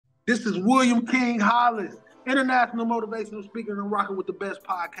This is William King Hollis, international motivational speaker, and I'm rocking with the best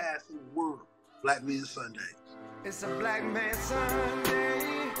podcast in the world, Black Men Sundays. It's a Black Man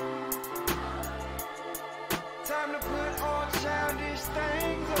Sunday. Time to put all childish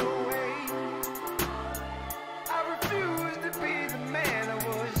things away. I refuse to be the man I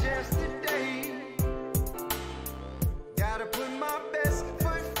was yesterday. Gotta put my best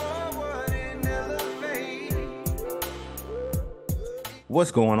foot forward and elevate. What's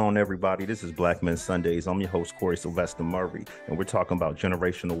going on, everybody? This is Black Men Sundays. I'm your host, Corie Murray, and we're talking about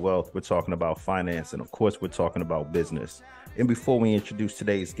generational wealth. We're talking about finance, and of course, we're talking about business. And before we introduce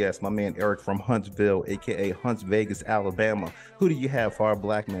today's guest, my man Eric from Huntsville, aka Hunts Vegas, Alabama. Who do you have for our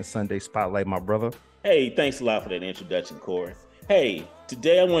Black Men Sunday spotlight, my brother? Hey, thanks a lot for that introduction, Corey. Hey,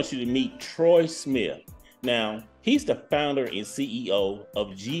 today I want you to meet Troy Smith. Now, he's the founder and CEO of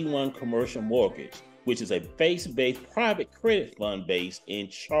G1 Commercial Mortgage, which is a faith-based private credit fund based in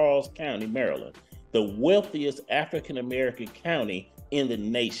Charles County, Maryland, the wealthiest African-American county in the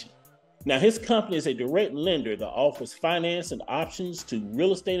nation. Now, his company is a direct lender that offers finance and options to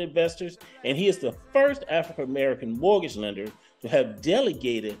real estate investors, and he is the first African-American mortgage lender to have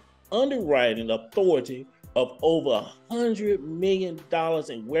delegated underwriting authority of over $100 million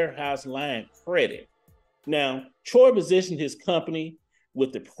in warehouse line credit. Now, Troy positioned his company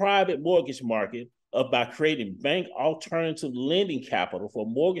with the private mortgage market by creating bank alternative lending capital for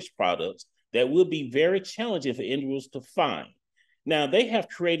mortgage products that will be very challenging for individuals to find. Now, they have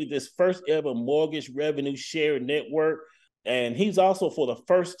created this first ever mortgage revenue share network, and he's also for the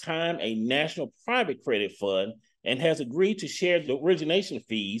first time a national private credit fund and has agreed to share the origination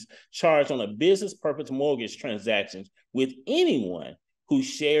fees charged on a business purpose mortgage transactions with anyone who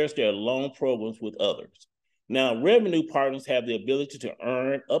shares their loan programs with others. Now, revenue partners have the ability to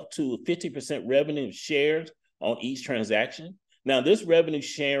earn up to 50% revenue shares on each transaction. Now, this revenue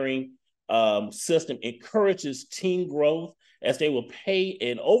sharing system encourages team growth as they will pay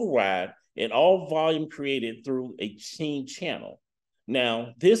an override in all volume created through a team channel.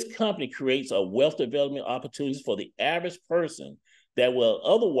 Now, this company creates a wealth development opportunities for the average person that will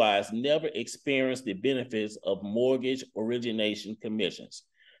otherwise never experience the benefits of mortgage origination commissions.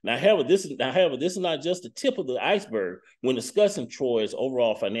 Now, however, this is not just the tip of the iceberg when discussing Troy's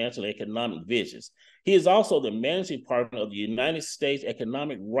overall financial and economic visions. He is also the managing partner of the United States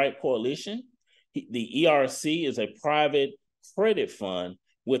Economic Right Coalition. The ERC is a private credit fund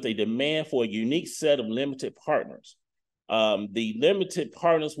with a demand for a unique set of limited partners. The limited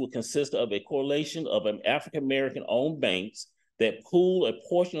partners will consist of a coalition of African-American owned banks that pool a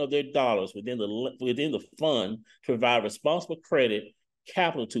portion of their dollars within the fund to provide responsible credit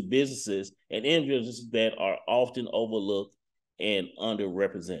capital to businesses and individuals that are often overlooked and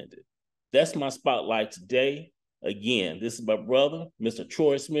underrepresented. That's my spotlight today. Again, this is my brother, Mr.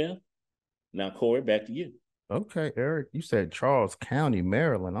 Troy Smith. Now, Corey, back to you. Okay, Eric, you said Charles County,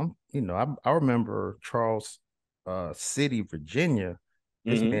 Maryland. I remember Charles City, Virginia.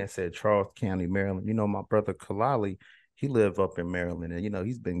 This man said Charles County, Maryland. You know, my brother Kalali, he lived up in Maryland, and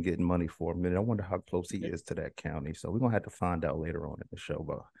he's been getting money for a minute. I wonder how close he is to that county. So we're gonna have to find out later on in the show.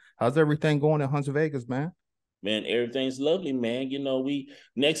 But how's everything going in Hunts Vegas, man? Man, everything's lovely, man. We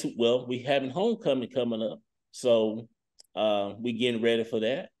having homecoming coming up, so we getting ready for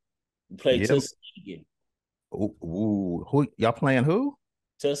that. We play Tuskegee. Ooh, who y'all playing? Who?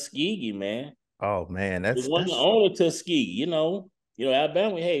 Tuskegee, man. Oh man, that's one of the only Tuskegee.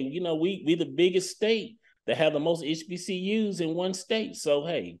 Alabama. Hey, we the biggest state that have the most HBCUs in one state. So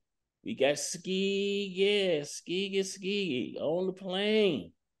hey, we got Tuskegee on the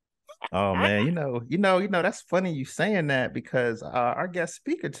plane. Oh man, that's funny you saying that because our guest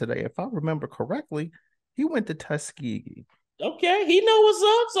speaker today, if I remember correctly, he went to Tuskegee. Okay, he know what's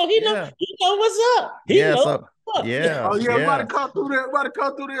up, so he know what's up. He knows what's up. Yeah. Oh yeah, about to come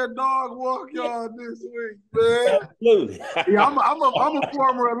through there, dog walk y'all this week, man. Absolutely. Yeah, I'm a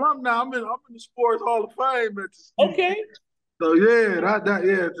former alumni. I'm in the Sports Hall of Fame at Tuskegee. Okay. So yeah,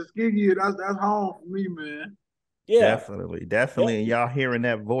 Tuskegee, that's home for me, man. Yeah, definitely. And y'all hearing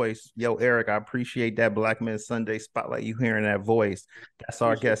that voice, yo, Eric, I appreciate that Black Men Sunday spotlight. You hearing that voice? That's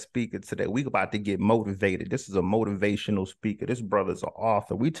our guest speaker today. We about to get motivated. This is a motivational speaker. This brother's an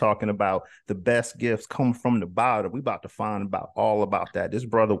author. We talking about the best gifts come from the bottom. We about to find all about that. This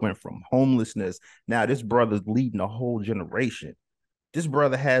brother went from homelessness. Now this brother's leading a whole generation. This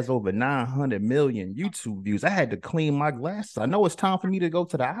brother has over 900 million YouTube views. I had to clean my glasses. I know it's time for me to go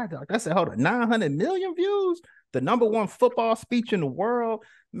to the eye doctor. I said, hold on, 900 million views? The number one football speech in the world.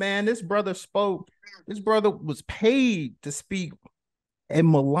 Man, this brother spoke. This brother was paid to speak in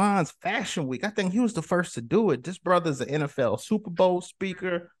Milan's Fashion Week. I think he was the first to do it. This brother's an NFL Super Bowl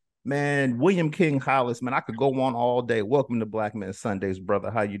speaker. Man, William King Hollis, man, I could go on all day. Welcome to Black Men Sundays, brother.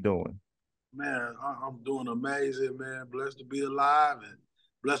 How you doing? Man, I'm doing amazing, man. Blessed to be alive and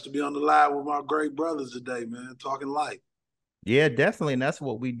blessed to be on the live with my great brothers today, man. Talking life. Yeah, definitely. And that's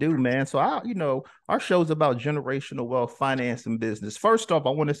what we do, man. So our show's about generational wealth, finance, and business. First off,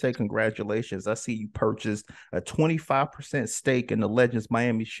 I want to say congratulations. I see you purchased a 25% stake in the Legends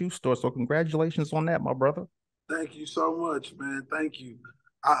Miami shoe store. So congratulations on that, my brother. Thank you so much, man. Thank you.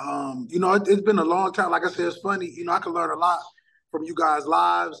 It's been a long time. Like I said, it's funny. I can learn a lot from you guys'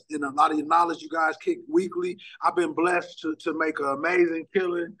 lives and a lot of your knowledge you guys kick weekly. I've been blessed to make an amazing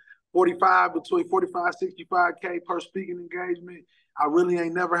killing, between 45, 65K per speaking engagement. I really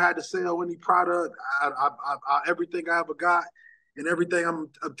ain't never had to sell any product. Everything I ever got and everything I'm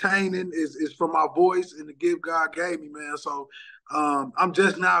obtaining is from my voice and the gift God gave me, man. So I'm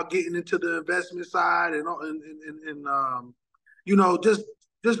just now getting into the investment side and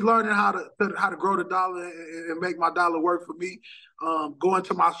just learning how to grow the dollar and make my dollar work for me. Going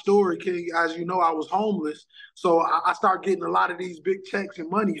to my story, King, as you know, I was homeless, so I start getting a lot of these big checks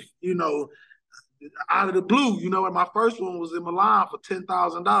and money, out of the blue. And my first one was in Milan for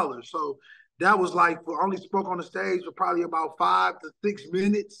 $10,000. So that was like I only spoke on the stage for probably about 5 to 6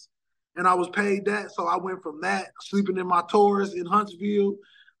 minutes, and I was paid that. So I went from that, sleeping in my Taurus in Huntsville,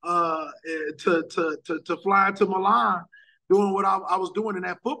 to flying to Milan, doing what I was doing. And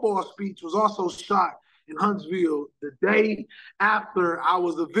that football speech was also shot in Huntsville the day after I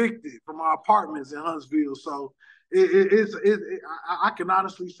was evicted from my apartments in Huntsville. So I can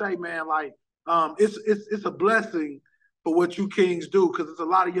honestly say, man, like it's a blessing for what you kings do, because there's a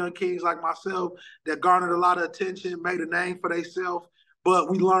lot of young kings like myself that garnered a lot of attention, made a name for themselves, but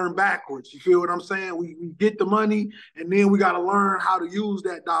we learn backwards. You feel what I'm saying? We get the money, and then we got to learn how to use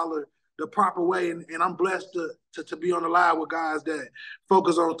that dollar the proper way. And I'm blessed to be on the live with guys that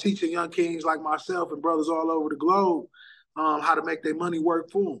focus on teaching young kings like myself and brothers all over the globe how to make their money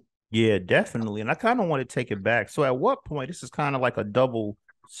work for them. Yeah, definitely. And I kind of want to take it back. So at what point, this is kind of like a double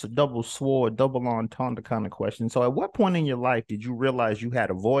sword, double entendre kind of question. So at what point in your life did you realize you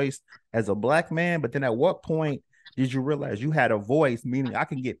had a voice as a Black man? But then at what point did you realize you had a voice, meaning I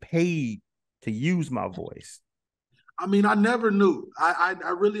can get paid to use my voice? I mean, I never knew. I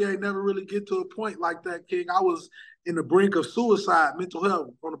really ain't never really get to a point like that, King. I was in the brink of suicide, mental health,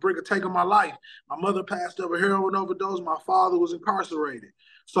 on the brink of taking my life. My mother passed of a heroin overdose. My father was incarcerated.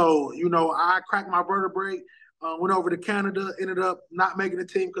 So, I cracked my vertebrae, went over to Canada, ended up not making the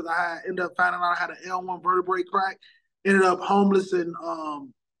team because ended up finding out I had an L1 vertebrae crack. Ended up homeless in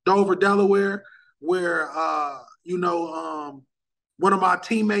Dover, Delaware, where, one of my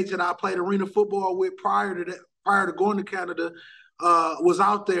teammates that I played arena football with prior to going to Canada, was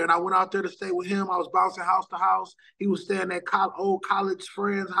out there, and I went out there to stay with him. I was bouncing house to house. He was staying at old college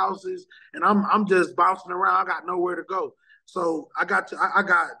friends' houses, and I'm just bouncing around. I got nowhere to go. So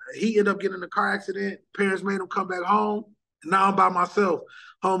he ended up getting in a car accident. Parents made him come back home. And now I'm by myself,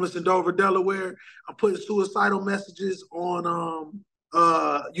 homeless in Dover, Delaware. I'm putting suicidal messages on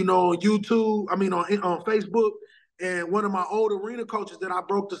YouTube. I mean on Facebook. And one of my old arena coaches that I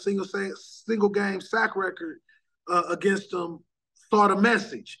broke the single game sack record against him saw the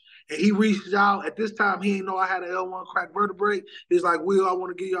message. And he reached out. At this time, he didn't know I had an L1 cracked vertebrae. He's like, Will, I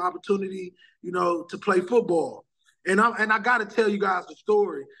want to give you an opportunity, to play football. And I got to tell you guys the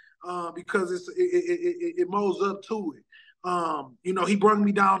story because it mows up to it. He brought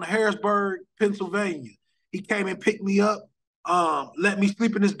me down to Harrisburg, Pennsylvania. He came and picked me up, let me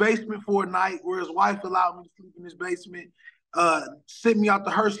sleep in his basement for a night, where his wife allowed me to sleep in his basement, sent me out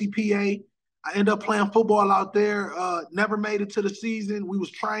to Hershey, PA. I ended up playing football out there, never made it to the season. We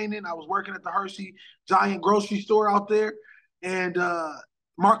was training. I was working at the Hershey Giant grocery store out there. And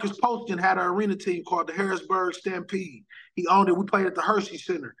Marcus Poston had an arena team called the Harrisburg Stampede. He owned it. We played at the Hershey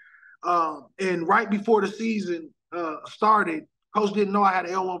Center. And right before the season started, Coach didn't know I had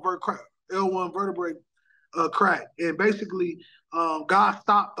an L1 vertebrae crack. And basically, God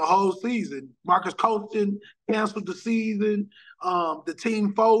stopped the whole season. Marcus Colston canceled the season. The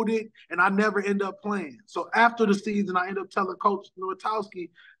team folded, and I never ended up playing. So after the season, I ended up telling Coach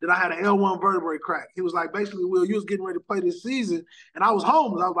Nowakowski that I had an L1 vertebrae crack. He was like, basically, Will, you was getting ready to play this season, and I was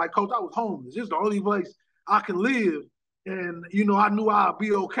homeless. I was like, Coach, I was homeless. This is the only place I can live, and, I knew I'd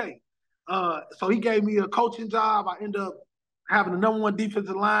be okay. So he gave me a coaching job. I ended up having the #1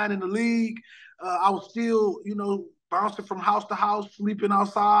 defensive line in the league. I was still, bouncing from house to house, sleeping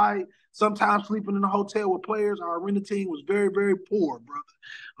outside, sometimes sleeping in a hotel with players. Our arena team was very, very poor,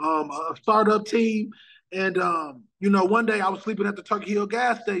 brother. A startup team. And, one day I was sleeping at the Turkey Hill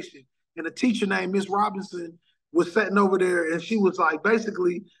gas station, and a teacher named Miss Robinson was sitting over there, and she was like,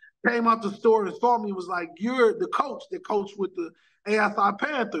 basically, came out the store and saw me and was like, "You're the coach that coached with the ASI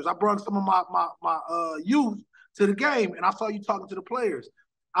Panthers. I brought some of my youth to the game, and I saw you talking to the players.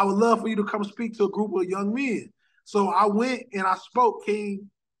 I would love for you to come speak to a group of young men." So I went and I spoke, King.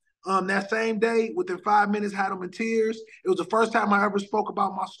 That same day, within 5 minutes, had them in tears. It was the first time I ever spoke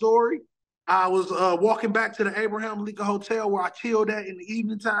about my story. I was walking back to the Abraham Lincoln Hotel where I chilled at in the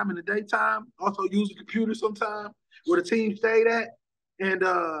evening time, in the daytime. Also used the computer sometime where the team stayed at. And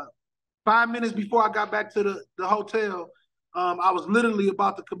 5 minutes before I got back to the hotel, I was literally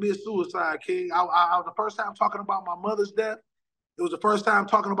about to commit suicide, King. I was the first time talking about my mother's death. It was the first time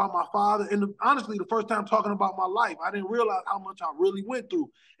talking about my father, and honestly, the first time talking about my life. I didn't realize how much I really went through,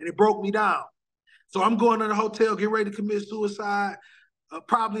 and it broke me down. So I'm going to the hotel, getting ready to commit suicide.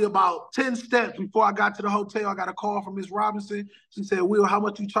 Probably about 10 steps before I got to the hotel, I got a call from Miss Robinson. She said, "Will, how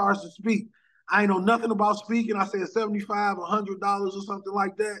much you charge to speak?" I ain't know nothing about speaking. I said $75, $100 or something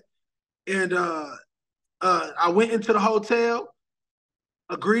like that. And I went into the hotel,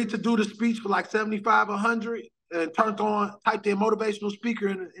 agreed to do the speech for like 75, 100, and typed in motivational speaker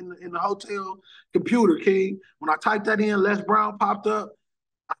in the hotel computer, King. When I typed that in, Les Brown popped up.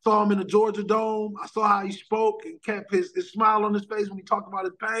 I saw him in the Georgia Dome. I saw how he spoke and kept his smile on his face when he talked about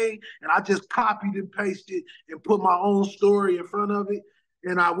his pain. And I just copied and pasted and put my own story in front of it.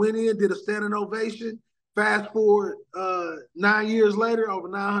 And I went in, did a standing ovation. Fast forward 9 years later, over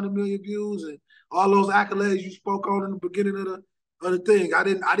 900 million views and all those accolades you spoke on in the beginning of the thing. I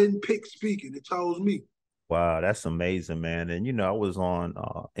didn't pick speaking. It chose me. Wow, that's amazing, man. And, I was on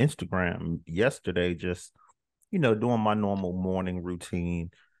Instagram yesterday just, doing my normal morning routine.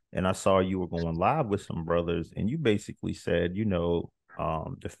 And I saw you were going live with some brothers. And you basically said,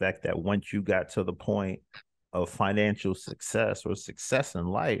 the fact that once you got to the point of financial success or success in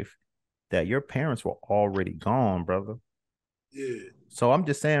life, that your parents were already gone, brother. Yeah. So I'm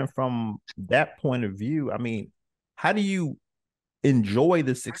just saying from that point of view, I mean, how do you enjoy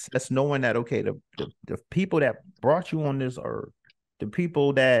the success knowing that, okay, the people that brought you on this earth, the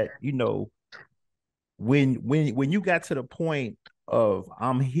people that, when you got to the point of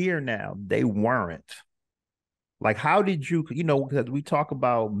I'm here now, they weren't. Like, how did you, because we talk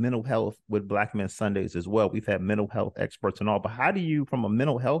about mental health with Black Men Sundays as well. We've had mental health experts and all, but how do you, from a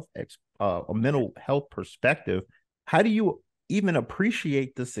mental health perspective, how do you even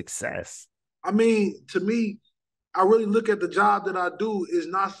appreciate the success? I mean, to me, I really look at the job that I do is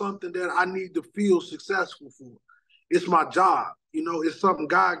not something that I need to feel successful for. It's my job. It's something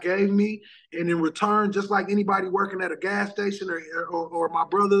God gave me. And in return, just like anybody working at a gas station or my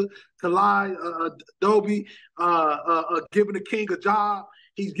brother, Kalai, Adobe, giving the king a job,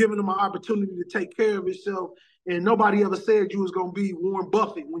 he's giving him an opportunity to take care of himself. And nobody ever said you was going to be Warren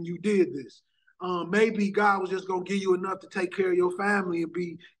Buffett when you did this. Maybe God was just going to give you enough to take care of your family and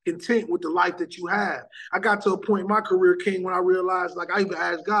be content with the life that you have. I got to a point in my career, King, when I realized, like, I even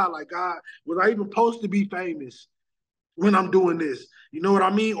asked God, like, God, was I even supposed to be famous when I'm doing this? You know what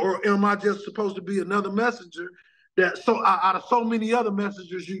I mean? Or am I just supposed to be another messenger that out of so many other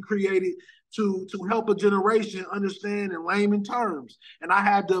messengers you created to help a generation understand in layman terms? And I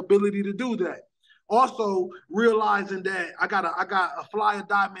had the ability to do that. Also realizing that I got a fly or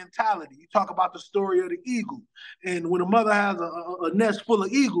die mentality. You talk about the story of the eagle, and when a mother has a nest full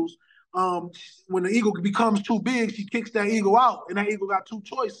of eagles, when the eagle becomes too big, she kicks that eagle out, and that eagle got two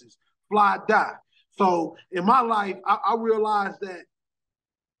choices: fly or die. So in my life, I realized that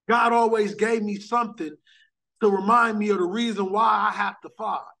God always gave me something to remind me of the reason why I have to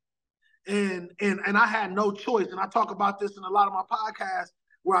fly, and I had no choice. And I talk about this in a lot of my podcasts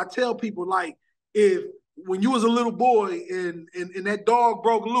where I tell people, like, if when you was a little boy and that dog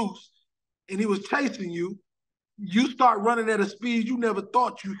broke loose and he was chasing you, you start running at a speed you never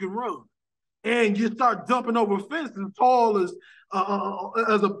thought you could run. And you start jumping over fences as tall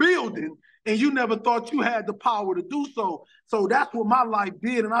as a building, and you never thought you had the power to do so. So that's what my life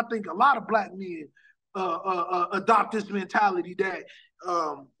did. And I think a lot of Black men adopt this mentality that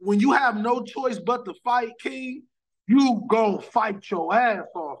when you have no choice but to fight, King, you gonna fight your ass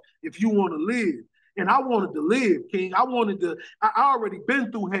off if you want to live. And I wanted to live, King. I already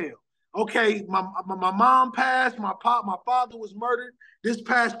been through hell. Okay, my mom passed, my father was murdered this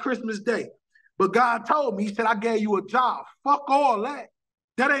past Christmas Day. But God told me, he said, I gave you a job. Fuck all that.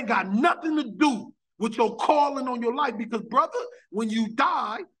 That ain't got nothing to do with your calling on your life. Because, brother, when you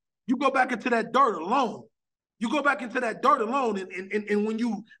die, you go back into that dirt alone. You go back into that dirt alone. And when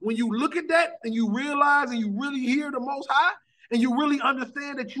you look at that and you realize and you really hear the Most High and you really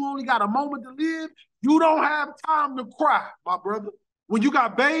understand that you only got a moment to live, you don't have time to cry, my brother. When you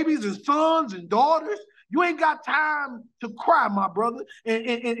got babies and sons and daughters, You ain't got time to cry, my brother. And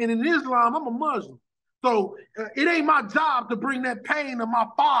in Islam, I'm a Muslim. So it ain't my job to bring that pain of my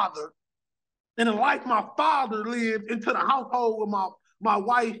father and the life my father lived into the household with my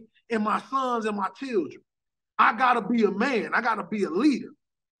wife and my sons and my children. I gotta be a man. I gotta be a leader.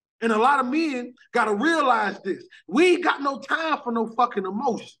 And a lot of men gotta realize this. We ain't got no time for no fucking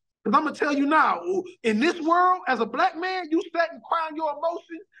emotion. Because I'm gonna tell you now, in this world, as a black man, you sit and cry on your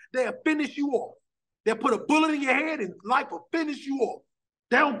emotions, they'll finish you off. They'll put a bullet in your head and life will finish you off.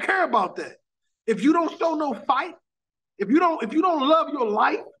 They don't care about that. If you don't show no fight, if you don't love your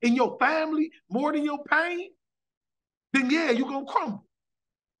life and your family more than your pain, then yeah, you're gonna crumble.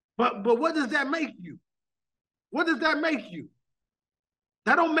 But what does that make you? What does that make you?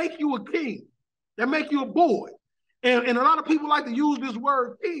 That don't make you a king. That make you a boy. And a lot of people like to use this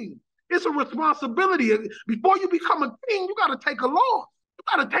word king. It's a responsibility. Before you become a king, you got to take a loss.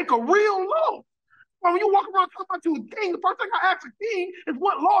 You got to take a real loss. When you walk around talking about you a king, the first thing I ask a king is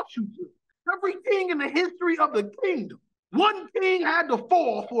what lost you to. Every king in the history of the kingdom, one king had to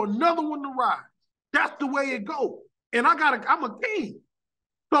fall for another one to rise. That's the way it goes. And I'm a king.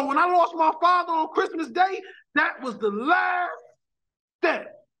 So when I lost my father on Christmas Day, that was the last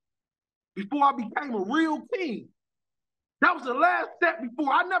step before I became a real king. That was the last step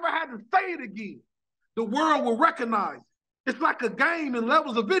before I never had to say it again. The world will recognize it. It's like a game in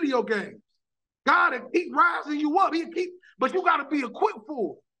levels of video games. God will keep rising you up. But you got to be equipped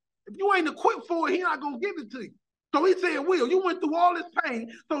for it. If you ain't equipped for it, he not going to give it to you. So he said, Will, you went through all this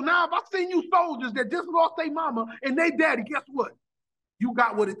pain. So now if I seen you soldiers that just lost their mama and their daddy, guess what? You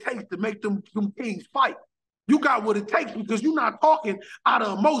got what it takes to make them kings fight. You got what it takes because you're not talking out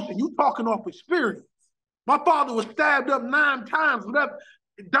of emotion. You talking off experience. My father was stabbed up 9 times, left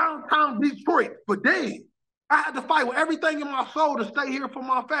downtown Detroit for dead. I had to fight with everything in my soul to stay here for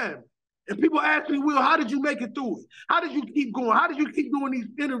my family. And people ask me, Will, how did you make it through it? How did you keep going? How did you keep doing these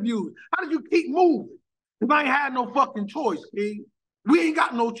interviews? How did you keep moving? Because I ain't had no fucking choice, King. We ain't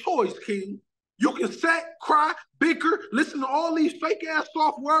got no choice, King. You can sit, cry, bicker, listen to all these fake-ass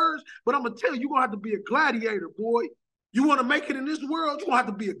soft words, but I'm going to tell you, you're going to have to be a gladiator, boy. You want to make it in this world, you're going to have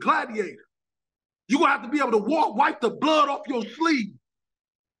to be a gladiator. You're going to have to be able to walk, wipe the blood off your sleeve,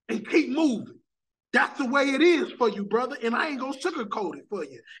 and keep moving. That's the way it is for you, brother, and I ain't going to sugarcoat it for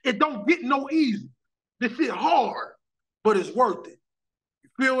you. It don't get no easy. This shit hard, but it's worth it. You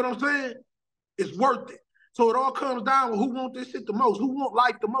feel what I'm saying? It's worth it. So it all comes down to who want this shit the most, who want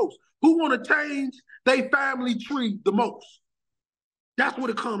life the most, who want to change their family tree the most. That's what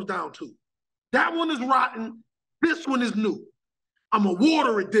it comes down to. That one is rotten. This one is new. I'm going to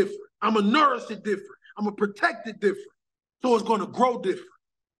water it different. I'm going to nourish it different. I'm going to protect it different. So it's going to grow different.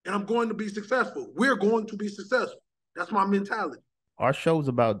 And I'm going to be successful. We're going to be successful. That's my mentality. Our show's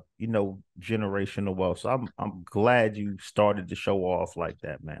about, generational wealth. So I'm glad you started the show off like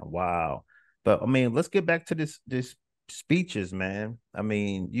that, man. Wow. But I mean, let's get back to this speeches, man. I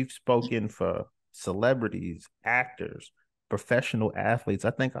mean, you've spoken for celebrities, actors, professional athletes.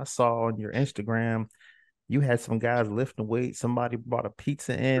 I think I saw on your Instagram, you had some guys lifting weights. Somebody brought a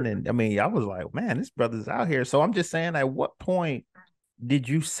pizza in. And I mean, I was like, man, this brother's out here. So I'm just saying, at what point did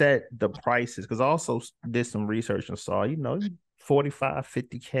you set the prices? Because I also did some research and saw, 45,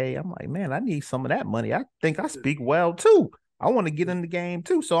 50K. I'm like, man, I need some of that money. I think I speak well too. I want to get in the game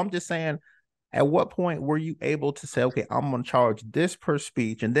too. So I'm just saying, at what point were you able to say, okay, I'm going to charge this per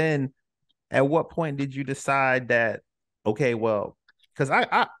speech? And then at what point did you decide that, okay, well, because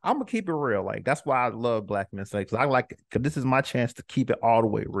I'm going to keep it real. Like, that's why I love Black Men Say, because I like it, because this is my chance to keep it all the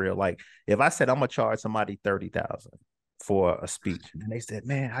way real. Like, if I said I'm going to charge somebody $30,000 for a speech, and they said,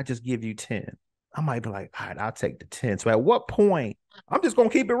 man, I just give you 10. I might be like, all right, I'll take the 10. So at what point, I'm just going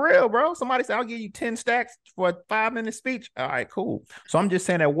to keep it real, bro. Somebody said, I'll give you 10 stacks for a 5-minute speech. All right, cool. So I'm just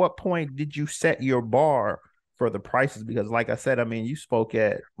saying, at what point did you set your bar for the prices? Because like I said, I mean, you spoke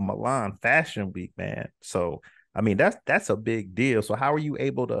at Milan Fashion Week, man. So, I mean, that's a big deal. So how are you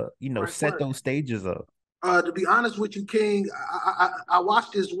able to, set those stages up? To be honest with you, King, I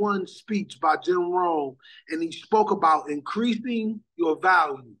watched this one speech by Jim Rohn, and he spoke about increasing your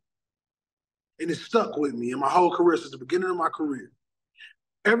value. And it stuck with me in my whole career since the beginning of my career.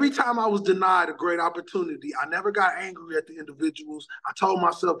 Every time I was denied a great opportunity, I never got angry at the individuals. I told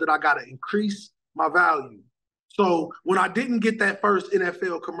myself that I got to increase my value. So when I didn't get that first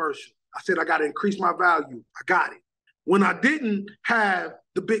NFL commercial, I said I got to increase my value. I got it. When I didn't have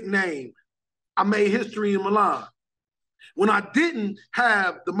the big name, I made history in Milan. When I didn't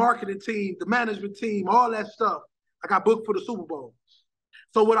have the marketing team, the management team, all that stuff, I got booked for the Super Bowl.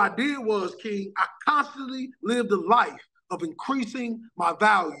 So what I did was, King, I constantly lived a life of increasing my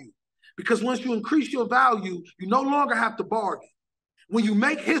value Because once you increase your value, you no longer have to bargain. When you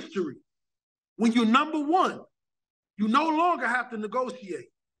make history, when you're number one, you no longer have to negotiate.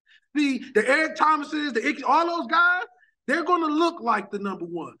 See, the Eric Thomases, all those guys, they're going to look like the number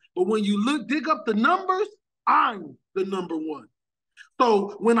one. But when you dig up the numbers, I'm the number one.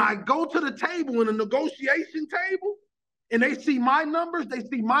 So when I go to the table, in a negotiation table, and they see my numbers, they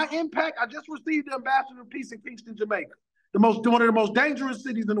see my impact. I just received the Ambassador of Peace in Kingston, Jamaica, one of the most dangerous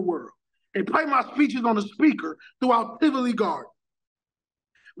cities in the world. They play my speeches on the speaker throughout Tivoli Garden.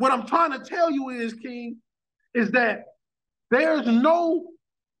 What I'm trying to tell you is, King, is that there's no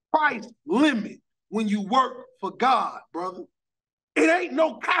price limit when you work for God, brother. It ain't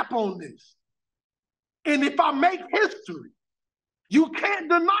no cap on this. And if I make history, you can't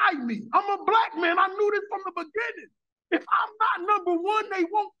deny me. I'm a black man. I knew this from the beginning. If I'm not number one, they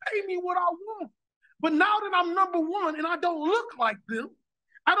won't pay me what I want. But now that I'm number one and I don't look like them,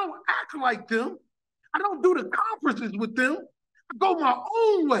 I don't act like them, I don't do the conferences with them, I go my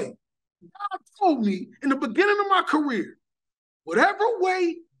own way. God told me in the beginning of my career, whatever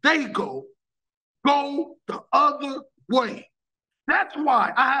way they go the other way. That's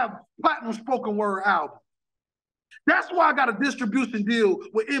why I have platinum spoken word album. That's why I got a distribution deal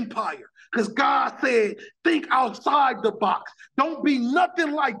with Empire, because God said, think outside the box. Don't be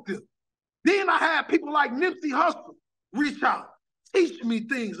nothing like them. Then I had people like Nipsey Hussle reach out, teach me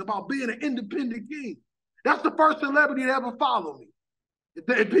things about being an independent king. That's the first celebrity to ever follow me,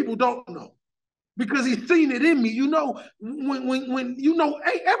 if people don't know, because he's seen it in me. You know, when you know,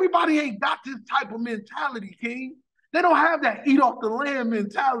 hey, everybody ain't got this type of mentality, King. They don't have that eat off the land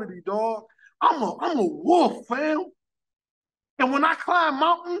mentality, dog. I'm a wolf, fam. And when I climb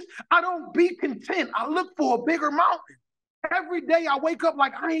mountains, I don't be content. I look for a bigger mountain. Every day I wake up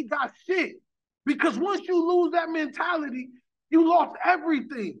like I ain't got shit. Because once you lose that mentality, you lost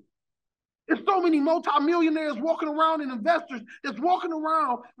everything. There's so many multimillionaires walking around and investors that's walking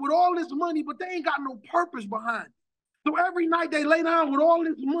around with all this money, but they ain't got no purpose behind it. So every night they lay down with all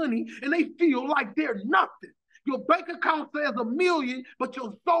this money and they feel like they're nothing. Your bank account says $1 million, but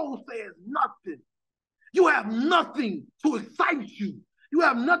your soul says nothing. You have nothing to excite you. You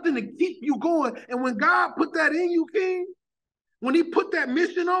have nothing to keep you going. And when God put that in you, King, when he put that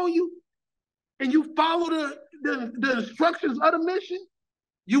mission on you, and you follow the instructions of the mission,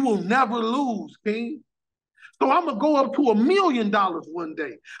 you will never lose, King. So I'm going to go up to $1 million one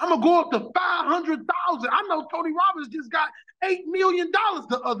day. I'm going to go up to 500,000. I know Tony Robbins just got $8 million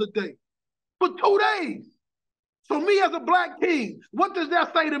the other day for 2 days. So me as a black king, what does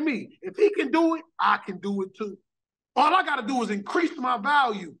that say to me? If he can do it, I can do it too. All I got to do is increase my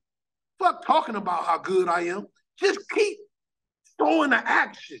value. Fuck talking about how good I am. Just keep showing the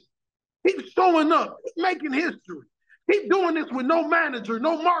action. Keep showing up. Keep making history. Keep doing this with no manager,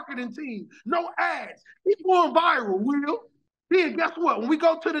 no marketing team, no ads. Keep going viral, Will. Then guess what? When we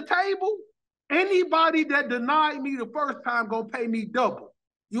go to the table, anybody that denied me the first time gonna pay me double.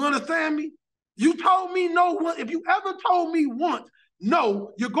 You understand me? You told me no once. If you ever told me once,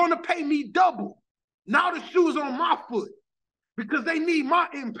 no, you're gonna pay me double. Now the shoe's on my foot because they need my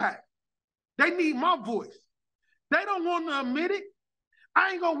impact. They need my voice. They don't want to admit it.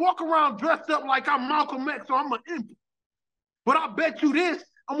 I ain't gonna walk around dressed up like I'm Malcolm X or I'm an imp. But I bet you this,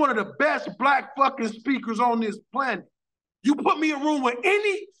 I'm one of the best black fucking speakers on this planet. You put me in a room with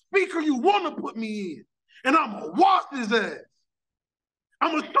any speaker you want to put me in, and I'm gonna wash his ass.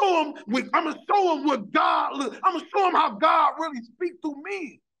 I'm gonna show him what God look. I'm gonna show him how God really speaks through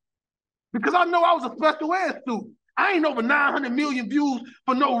me. Because I know I was a special ed student. I ain't over 900 million views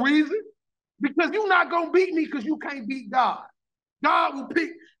for no reason. Because you're not gonna beat me because you can't beat God. God will pick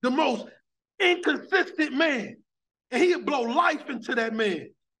the most inconsistent man, and he'll blow life into that man.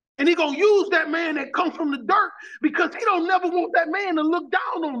 And he gonna use that man that comes from the dirt because he don't never want that man to look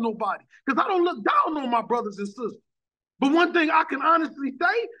down on nobody. Because I don't look down on my brothers and sisters. But one thing I can honestly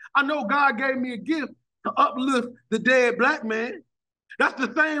say, I know God gave me a gift to uplift the dead black man. That's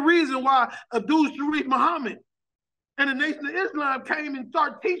the same reason why Abdul Sharif Muhammad and the Nation of Islam came and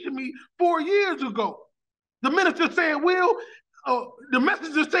started teaching me 4 years ago. The minister said, Will, the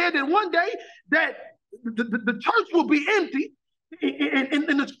messenger said that one day that the church will be empty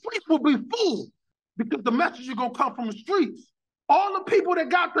and the streets will be full because the message is going to come from the streets. All the people that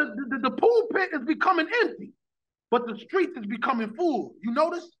got the pulpit is becoming empty, but the streets is becoming full. You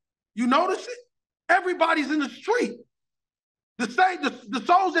notice? You notice it? Everybody's in the street. The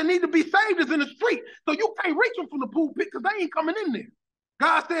souls that need to be saved is in the street. So you can't reach them from the pulpit because they ain't coming in there.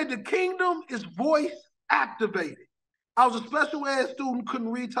 God said the kingdom is voice activated. I was a special ed student,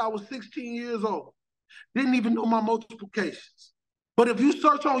 couldn't read till I was 16 years old. Didn't even know my multiplications. But if you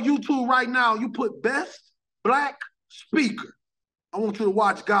search on YouTube right now, you put best black speaker, I want you to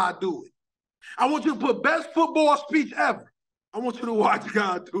watch God do it. I want you to put best football speech ever. I want you to watch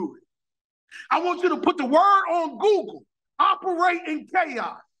God do it. I want you to put the word on Google, operate in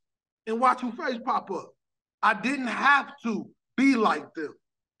chaos, and watch your face pop up. I didn't have to be like them.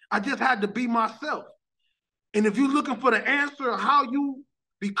 I just had to be myself. And if you're looking for the answer of how you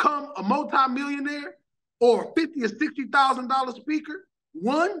become a multimillionaire or $50,000 or $60,000 speaker,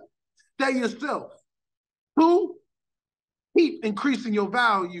 one, stay yourself. Two, keep increasing your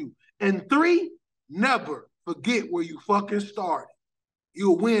value. And three, never forget where you fucking started.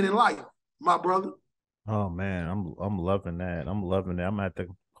 You'll win in life, my brother. Oh man, I'm loving that. I'm loving that. I'm gonna have to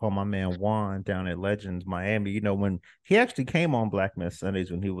call my man Juan down at Legends Miami. You know, when he actually came on Black Men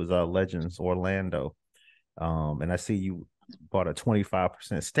Sundays when he was Legends Orlando. And I see you bought a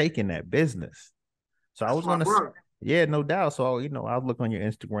 25% stake in that business. So I was gonna say, yeah, no doubt. So you know, I look on your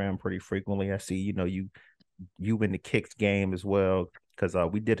Instagram pretty frequently. I see, you know, you in the kicks game as well. Because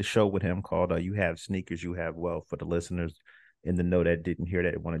we did a show with him called You Have Sneakers, You Have Wealth, for the listeners in the know that didn't hear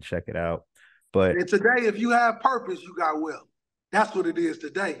that, want to check it out. But and today, if you have purpose, you got wealth. That's what it is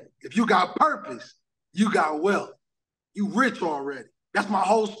today. If you got purpose, you got wealth. You rich already. That's my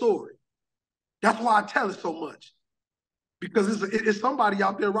whole story. That's why I tell it so much. Because it's somebody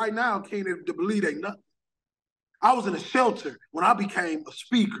out there right now can't even believe they nothing. I was in a shelter when I became a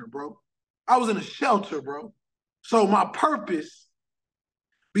speaker, bro. I was in a shelter, bro. So my purpose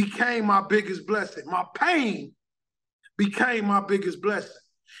became my biggest blessing. My pain became my biggest blessing.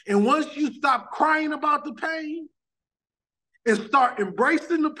 And once you stop crying about the pain and start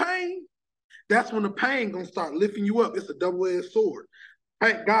embracing the pain, that's when the pain gonna start lifting you up. It's a double-edged sword.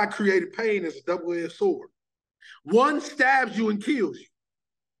 God created pain as a double-edged sword. One stabs you and kills you.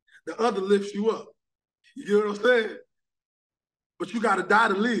 The other lifts you up. You get what I'm saying? But you gotta die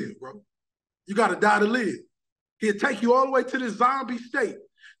to live, bro. You gotta die to live. He'll take you all the way to this zombie state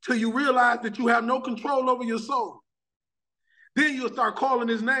till you realize that you have no control over your soul. Then you'll start calling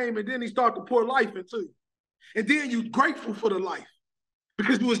his name, and then he start to pour life into you. And then you're grateful for the life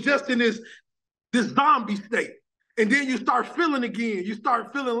because you was just in this zombie state. And then you start feeling again. You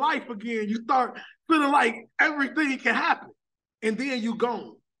start feeling life again. You start feeling like everything can happen. And then you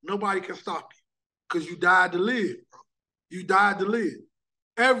gone. Nobody can stop you because you died to live, bro. You died to live.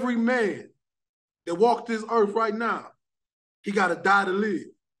 Every man that walked this earth right now, he got to die to live.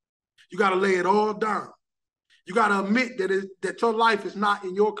 You got to lay it all down. You got to admit that your life is not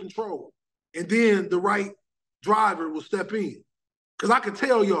in your control. And then the right driver will step in. Because I can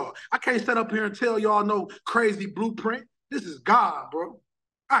tell y'all, I can't sit up here and tell y'all no crazy blueprint. This is God, bro.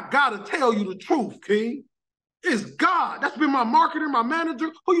 I got to tell you the truth, King. It's God. That's been my marketer, my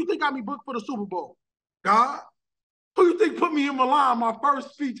manager. Who you think got me booked for the Super Bowl? God. Who you think put me in Milan, my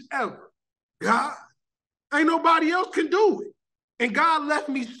first speech ever? God. Ain't nobody else can do it. And God left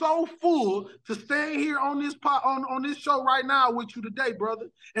me so full to stand here on this show right now with you today, brother.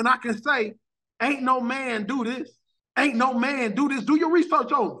 And I can say, ain't no man do this. Ain't no man do this. Do your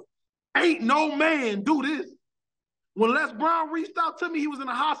research on it. Ain't no man do this. When Les Brown reached out to me, he was in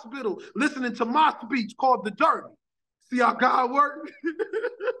a hospital listening to my speech called The Journey. See how God worked?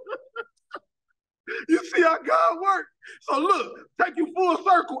 You see how God worked? So look, take you full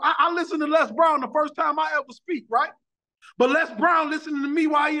circle. I listened to Les Brown the first time I ever speak, right? But Les Brown listening to me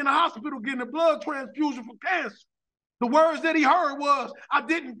while he in the hospital getting a blood transfusion for cancer. The words that he heard was, I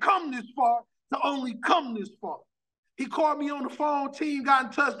didn't come this far to only come this far. He called me on the phone, team got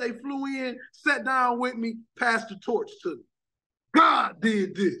in touch, they flew in, sat down with me, passed the torch to me. God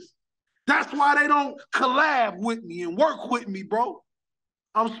did this. That's why they don't collab with me and work with me, bro.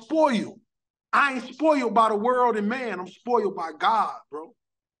 I'm spoiled. I ain't spoiled by the world and man. I'm spoiled by God, bro.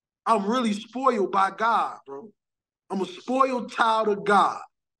 I'm really spoiled by God, bro. I'm a spoiled child of God.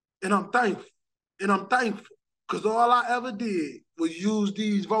 And I'm thankful. And I'm thankful. Because all I ever did was use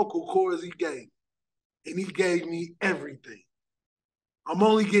these vocal cords he gave me. And he gave me everything. I'm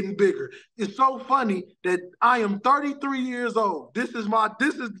only getting bigger. It's so funny that I am 33 years old. This is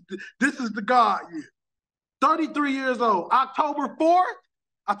the God year. 33 years old. October 4th,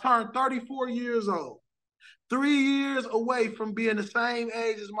 I turned 34 years old. 3 years away from being the same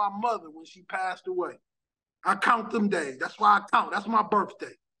age as my mother when she passed away. I count them days. That's why I count. That's my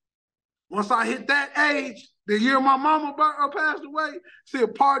birthday. Once I hit that age, the year my mama passed away, see a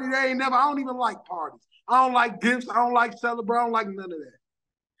party they ain't never, I don't even like parties. I don't like gifts. I don't like celebrate. I don't like none of that.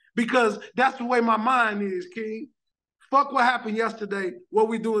 Because that's the way my mind is, King. Fuck what happened yesterday, what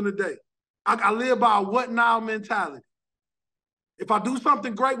we doing today. I live by a what now mentality. If I do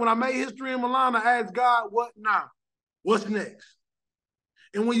something great, when I made history in Milan, I asked God, what now? What's next?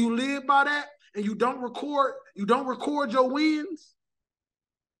 And when you live by that and you don't record your wins,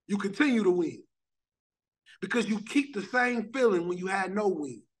 you continue to win. Because you keep the same feeling when you had no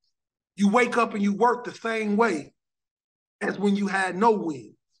wins. You wake up and you work the same way as when you had no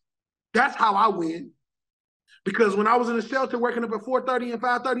wins. That's how I win. Because when I was in the shelter working up at 4:30 and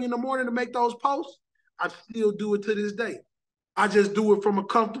 5:30 in the morning to make those posts, I still do it to this day. I just do it from a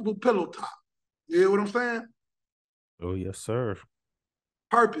comfortable pillow top. You hear what I'm saying? Oh, yes, sir.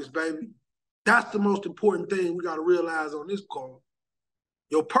 Purpose, baby. That's the most important thing we got to realize on this call.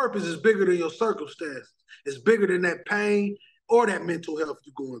 Your purpose is bigger than your circumstances. It's bigger than that pain or that mental health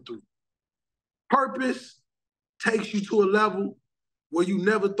you're going through. Purpose takes you to a level where you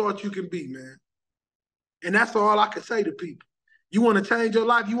never thought you can be, man. And that's all I can say to people. You want to change your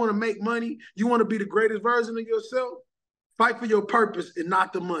life, you want to make money, you want to be the greatest version of yourself, fight for your purpose and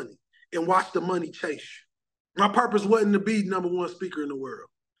not the money, and watch the money chase you. My purpose wasn't to be #1 speaker in the world.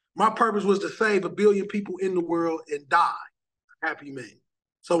 My purpose was to save 1 billion people in the world and die happy man.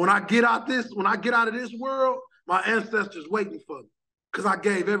 So when I get out of this world, my ancestors waiting for me because I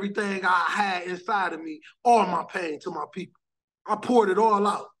gave everything I had inside of me, all my pain to my people. I poured it all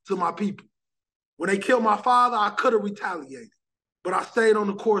out to my people. When they killed my father, I could have retaliated, but I stayed on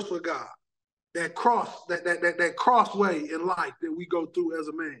the course with God. That crossway in life that we go through as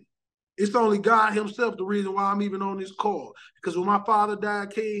a man. It's only God himself the reason why I'm even on this call. Because when my father died,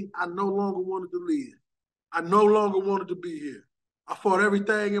 King, I no longer wanted to live. I no longer wanted to be here. I fought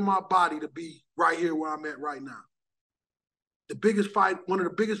everything in my body to be right here where I'm at right now. The biggest fight, one of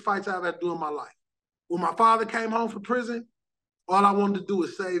the biggest fights I've had to do in my life. When my father came home from prison, all I wanted to do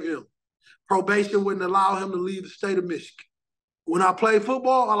was save him. Probation wouldn't allow him to leave the state of Michigan. When I played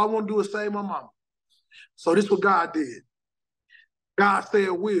football, all I want to do is save my mama. So this is what God did. God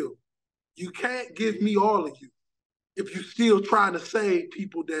said, Will, you can't give me all of you if you're still trying to save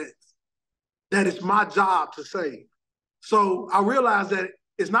people that it's my job to save. So I realized that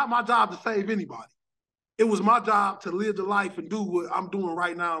it's not my job to save anybody. It was my job to live the life and do what I'm doing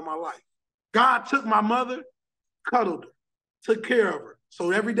right now in my life. God took my mother, cuddled her, took care of her.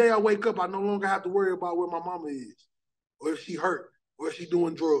 So every day I wake up, I no longer have to worry about where my mama is, or if she hurt, or if she's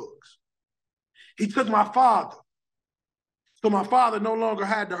doing drugs. He took my father. So my father no longer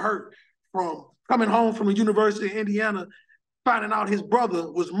had to hurt from coming home from the University of Indiana, finding out his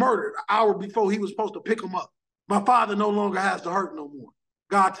brother was murdered an hour before he was supposed to pick him up. My father no longer has to hurt no more.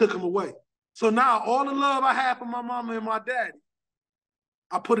 God took him away. So now all the love I have for my mama and my daddy,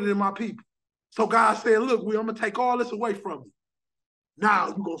 I put it in my people. So God said, look, I'm going to take all this away from you. Now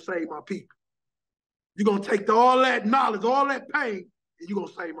you're going to save my people. You're going to take all that knowledge, all that pain, and you're going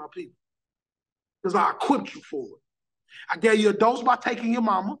to save my people. Because I equipped you for it. I gave you a dose by taking your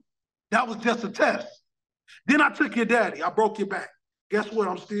mama. That was just a test. Then I took your daddy. I broke your back. Guess what?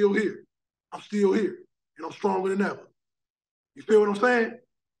 I'm still here. I'm still here. And I'm stronger than ever. You feel what I'm saying?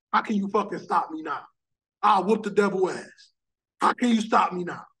 How can you fucking stop me now? I'll whoop the devil ass. How can you stop me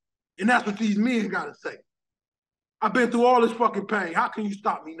now? And that's what these men gotta say. I've been through all this fucking pain. How can you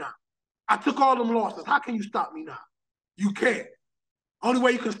stop me now? I took all them losses. How can you stop me now? You can't. Only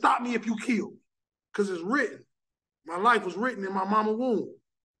way you can stop me if you kill me. Because it's written. My life was written in my mama's womb.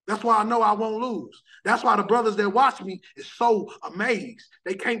 That's why I know I won't lose. That's why the brothers that watch me is so amazed.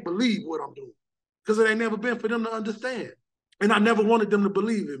 They can't believe what I'm doing. Because it ain't never been for them to understand. And I never wanted them to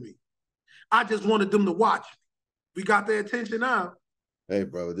believe in me. I just wanted them to watch me. We got their attention now. Hey,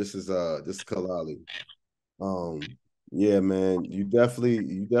 bro, this is Kalali. Yeah, man, you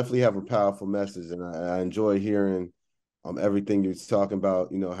definitely have a powerful message, and I enjoy hearing everything you're talking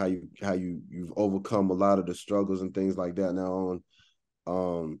about. You know how you've overcome a lot of the struggles and things like that now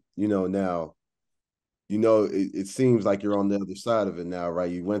on. It seems like you're on the other side of it now,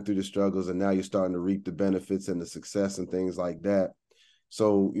 right? You went through the struggles and now you're starting to reap the benefits and the success and things like that.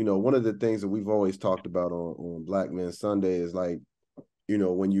 So, one of the things that we've always talked about on Black Men Sunday is like,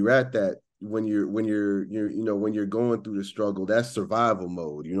 when you're at that, when you're going through the struggle, that's survival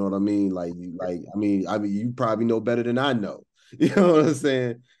mode. You know what I mean? You probably know better than I know. You know what I'm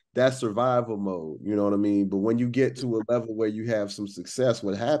saying? That's survival mode. You know what I mean? But when you get to a level where you have some success,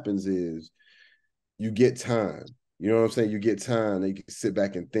 what happens is you get time. You know what I'm saying? You get time, and you can sit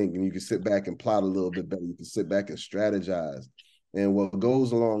back and think, and you can sit back and plot a little bit better. You can sit back and strategize. And what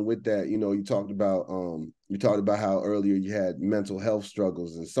goes along with that, you talked about how earlier you had mental health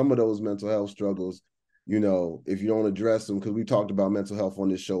struggles, and some of those mental health struggles, if you don't address them, because we talked about mental health on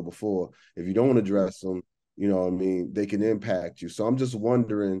this show before, if you don't address them, they can impact you. So I'm just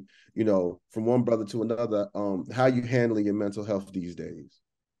wondering, from one brother to another, how you handling your mental health these days?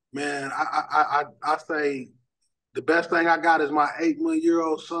 Man, I say The best thing I got is my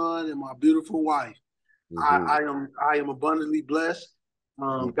 8-year-old son and my beautiful wife. I am abundantly blessed.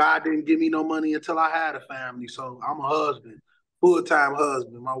 God didn't give me no money until I had a family, so I'm a husband, full-time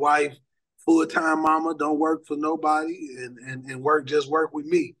husband. My wife, full-time mama, don't work for nobody, and work with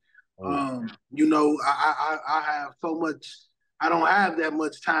me. I have so much. I don't have that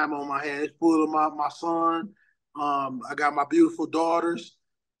much time on my hands. It's full of my son. I got my beautiful daughters.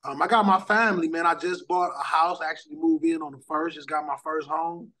 I got my family, man. I just bought a house. Actually, moved in on the 1st. Just got my first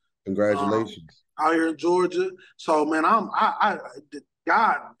home. Congratulations. Out here in Georgia. So, man,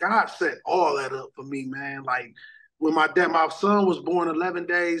 God set all that up for me, man. Like when my son was born 11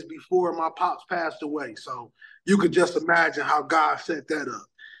 days before my pops passed away. So you could just imagine how God set that up.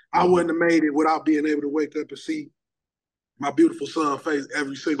 I wouldn't have made it without being able to wake up and see my beautiful son's face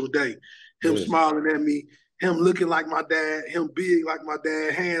every single day. Him smiling at me, him looking like my dad, him big like my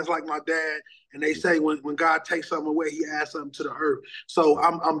dad, hands like my dad. And they say when God takes something away, he adds something to the earth. So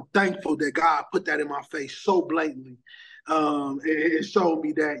I'm thankful that God put that in my face so blatantly. It showed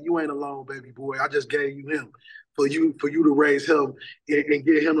me that you ain't alone, baby boy. I just gave you him for you to raise him and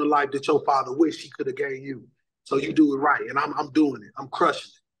give him the life that your father wished he could have gave you. So you do it right, and I'm doing it. I'm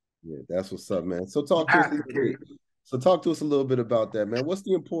crushing it. Yeah, that's what's up, man. So talk to us a little bit about that, man. What's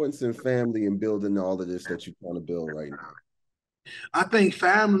the importance in family and building all of this that you're trying to build right now? I think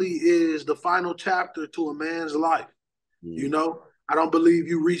family is the final chapter to a man's life. You know, I don't believe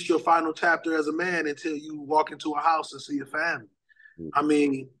you reach your final chapter as a man until you walk into a house and see a family. I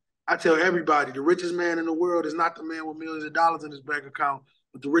mean, I tell everybody, the richest man in the world is not the man with millions of dollars in his bank account,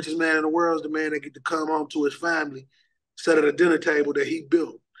 but the richest man in the world is the man that get to come home to his family, sit at a dinner table that he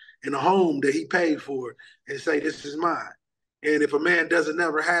built, in a home that he paid for, and say, this is mine. And if a man doesn't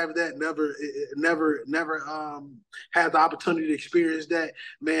never have that, never have the opportunity to experience that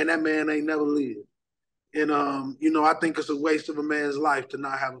man ain't never lived. And I think it's a waste of a man's life to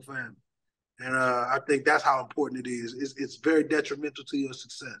not have a family. And I think that's how important it is. It's very detrimental to your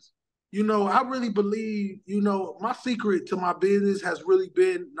success. I really believe, my secret to my business has really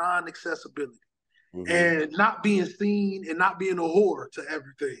been non-accessibility and not being seen and not being a whore to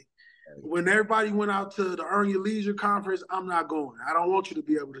everything. When everybody went out to the Earn Your Leisure conference, I'm not going. I don't want you to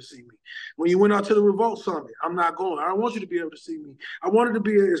be able to see me. When you went out to the Revolt Summit, I'm not going. I don't want you to be able to see me. I wanted to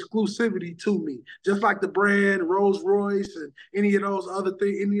be an exclusivity to me, just like the brand Rolls Royce and any of those other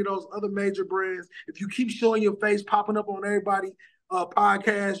things, any of those other major brands. If you keep showing your face popping up on everybody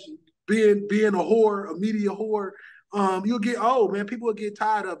podcast, being a whore, a media whore, you'll get old, man. People will get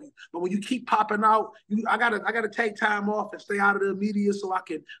tired of you. But when you keep popping out, I gotta take time off and stay out of the media so I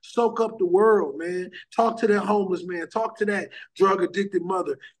can soak up the world, man. Talk to that homeless man. Talk to that drug addicted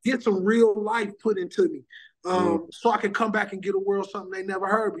mother. Get some real life put into me. So I can come back and get a world something they never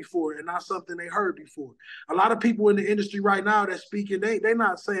heard before and not something they heard before. A lot of people in the industry right now that's speaking, they're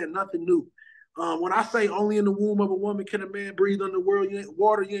not saying nothing new. When I say only in the womb of a woman can a man breathe underwater,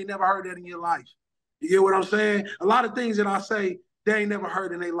 you ain't never heard that in your life. You get what I'm saying? A lot of things that I say, they ain't never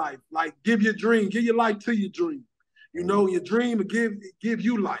heard in their life. Like, give your dream, give your life to your dream. Your dream will give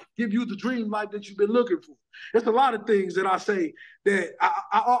you life, give you the dream life that you've been looking for. There's a lot of things that I say that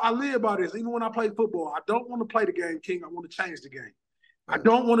I live by this. Even when I play football, I don't want to play the game, King. I want to change the game. I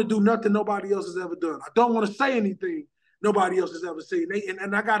don't want to do nothing nobody else has ever done. I don't want to say anything nobody else has ever seen.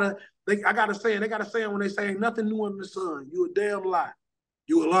 I gotta say, and they gotta say it when they say ain't nothing new under the sun. You a damn lie.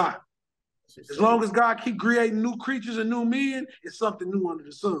 You a lie. As long as God keep creating new creatures and new men, it's something new under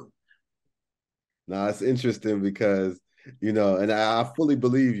the sun. Now it's interesting because, and I fully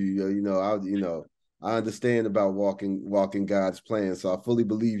believe you. I understand about walking God's plan. So I fully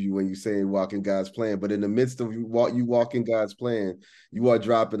believe you when you say walking God's plan. But in the midst of you walking God's plan, you are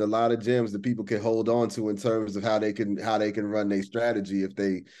dropping a lot of gems that people can hold on to in terms of how they can run their strategy if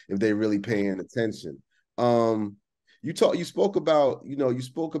they really paying attention. You spoke about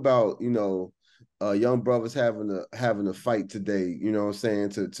young brothers having a fight today, you know what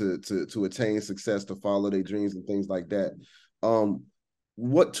I'm saying, to attain success, to follow their dreams and things like that.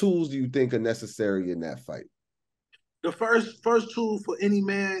 What tools do you think are necessary in that fight? The first tool for any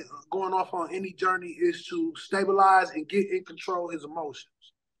man going off on any journey is to stabilize and get in control of his emotions.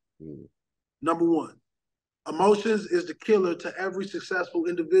 Number one, emotions is the killer to every successful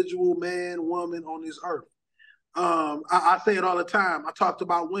individual, man, woman on this earth. I say it all the time. I talked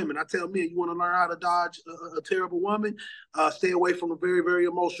about women. I tell men, you want to learn how to dodge a terrible woman, stay away from a very, very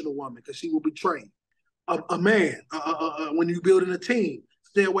emotional woman because she will betray you. A man, when you're building a team,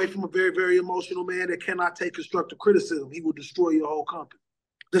 stay away from a very, very emotional man that cannot take constructive criticism. He will destroy your whole company.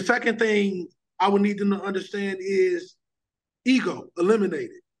 The second thing I would need them to understand is ego, eliminate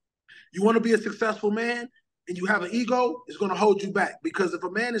it. You want to be a successful man, and you have an ego, it's going to hold you back. Because if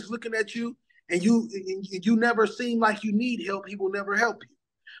a man is looking at you and you never seem like you need help, he will never help you.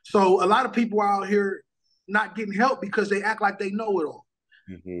 So a lot of people are out here not getting help because they act like they know it all.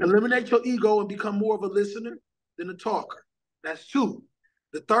 Mm-hmm. Eliminate your ego and become more of a listener than a talker. That's two.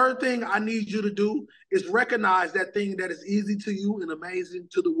 The third thing I need you to do is recognize that thing that is easy to you and amazing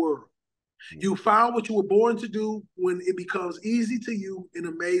to the world. Mm-hmm. You found what you were born to do when it becomes easy to you and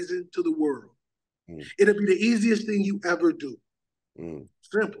amazing to the world. Mm-hmm. It'll be the easiest thing you ever do. Mm-hmm.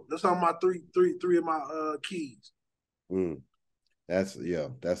 Simple. That's all my three of my keys. Mm. That's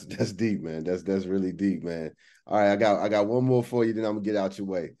deep, man. That's really deep, man. All right, I got one more for you, then I'm gonna get out your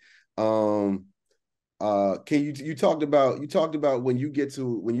way. Can you talked about when you get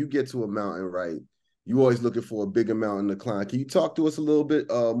to a mountain, right? You always looking for a bigger mountain to climb. Can you talk to us a little bit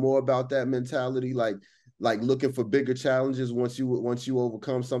more about that mentality, like looking for bigger challenges once you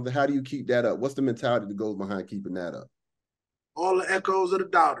overcome something? How do you keep that up? What's the mentality that goes behind keeping that up? All the echoes of the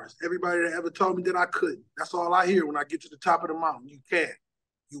doubters. Everybody that ever told me that I couldn't. That's all I hear when I get to the top of the mountain. You can't.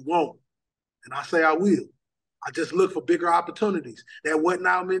 You won't. And I say I will. I just look for bigger opportunities. That what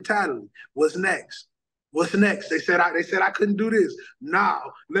now mentality. What's next? What's next? They said I couldn't do this. Now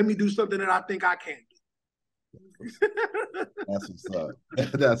let me do something that I think I can do. That's what's up.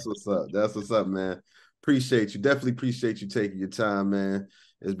 That's what's up. That's what's up, man. Appreciate you. Definitely appreciate you taking your time, man.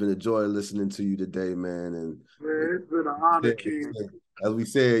 It's been a joy listening to you today, man. And man, it's been an honor, King. As we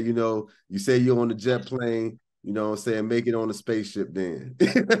said, you say you're on the jet plane, make it on the spaceship then.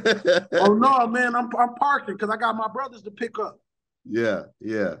 Oh no, man, I'm parking because I got my brothers to pick up. Yeah.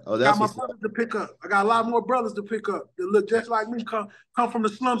 Oh, that's I got my brothers to pick up. I got a lot more brothers to pick up that look just like me, come from the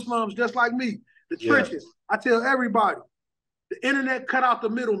slums just like me, the trenches. I tell everybody, the internet cut out the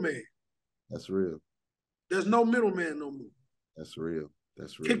middleman. That's real. There's no middleman no more. That's real.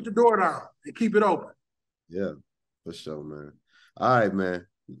 Kick the door down and keep it open. Yeah, for sure, man. All right, man.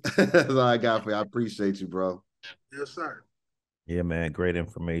 That's all I got for you. I appreciate you, bro. Yes, sir. Yeah, man. Great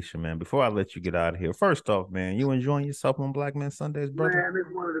information, man. Before I let you get out of here, first off, man, you enjoying yourself on Black Men Sundays, brother? Man,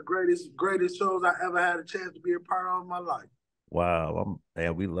 it's one of the greatest shows I ever had a chance to be a part of in my life. Wow.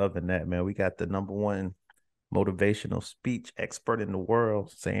 We loving that, man. We got the #1 motivational speech expert in the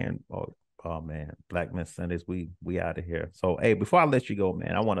world saying, oh man, Black Men Sundays, we out of here. So, hey, before I let you go,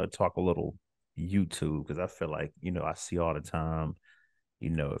 man, I want to talk a little YouTube because I feel like, I see all the time,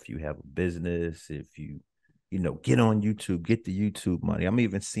 if you have a business, if you, get on YouTube, get the YouTube money. I'm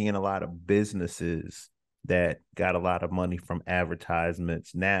even seeing a lot of businesses that got a lot of money from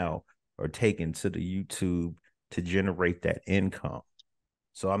advertisements now are taken to the YouTube to generate that income.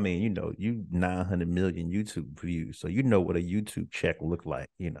 So, I mean, you 900 million YouTube views. So, what a YouTube check look like,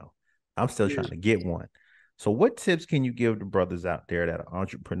 I'm still trying to get one. So what tips can you give the brothers out there that are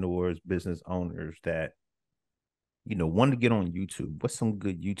entrepreneurs, business owners that, want to get on YouTube? What's some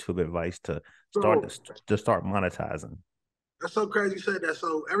good YouTube advice to start monetizing? That's so crazy you said that.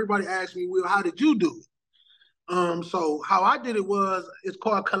 So everybody asks me, Will, how did you do it? So how I did it it's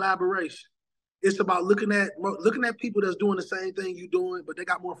called collaboration. It's about looking at people that's doing the same thing you're doing, but they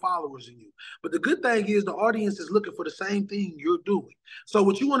got more followers than you. But the good thing is the audience is looking for the same thing you're doing. So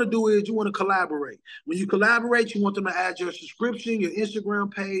what you want to do is you want to collaborate. When you collaborate, you want them to add your subscription, your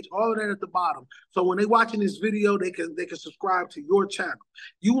Instagram page, all of that at the bottom. So when they're watching this video, they can subscribe to your channel.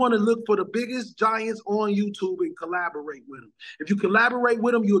 You want to look for the biggest giants on YouTube and collaborate with them. If you collaborate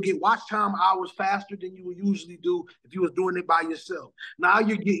with them, you'll get watch time hours faster than you would usually do if you was doing it by yourself. Now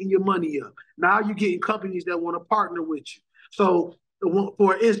you're getting your money up. Now you're getting companies that want to partner with you. So,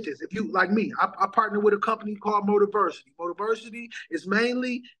 for instance, if you like me, I partner with a company called Motivational. Motivational is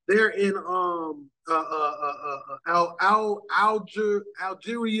mainly they're in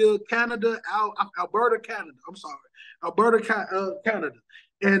Algeria, Canada, Alberta, Canada. I'm sorry, Alberta, Canada,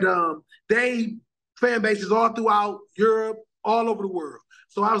 and they fan bases all throughout Europe, all over the world.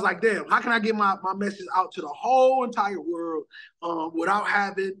 So I was like, damn, how can I get my message out to the whole entire world without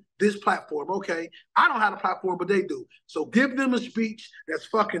having this platform? Okay, I don't have a platform, but they do. So give them a speech that's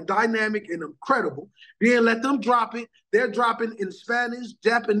fucking dynamic and incredible. Then let them drop it. They're dropping in Spanish,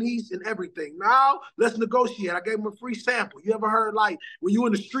 Japanese, and everything. Now let's negotiate. I gave them a free sample. You ever heard like when you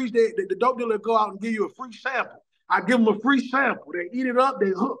in the streets, the dope dealer go out and give you a free sample? I give them a free sample. They eat it up,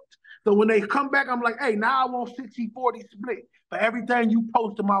 they hooked. So when they come back, I'm like, hey, now I want 60-40 split for everything you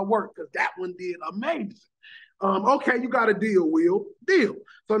post in my work because that one did amazing. Okay, you got a deal, Will. Deal.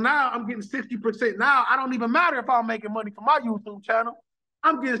 So now I'm getting 60%. Now I don't even matter if I'm making money from my YouTube channel.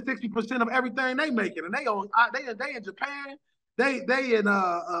 I'm getting 60% of everything they making, and they in Japan, they in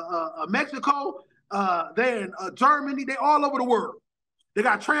Mexico, they in Germany, they all over the world. They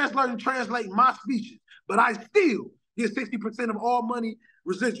got translators translating my speeches. but I still get 60% of all money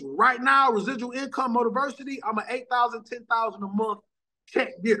residual. Right now, residual income, motivation, I'm an $8,000, $10,000 a month check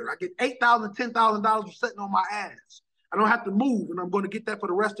getter. I get $8,000, $10,000 sitting on my ass. I don't have to move, and I'm going to get that for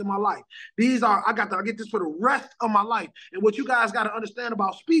the rest of my life. I get this for the rest of my life. And what you guys got to understand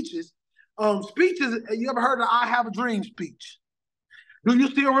about speeches, you ever heard of I Have a Dream speech? Do you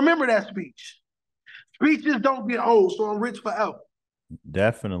still remember that speech? Speeches don't get old, so I'm rich forever.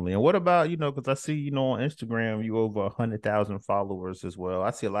 Definitely. And what about, because I see, on Instagram, you over 100,000 followers as well.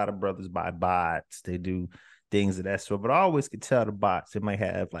 I see a lot of brothers buy bots. They do things of that sort, but I always could tell the bots, they might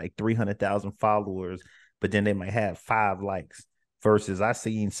have like 300,000 followers, but then they might have 5 likes versus I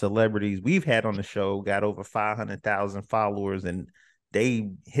seen celebrities we've had on the show got over 500,000 followers and they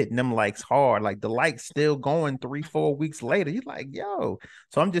hitting them likes hard. Like the likes still going 3-4 weeks later. You're like, yo.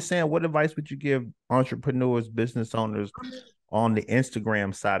 So I'm just saying, what advice would you give entrepreneurs, business owners on the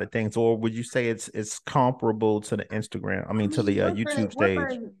Instagram side of things, or would you say it's comparable to the Instagram? To the YouTube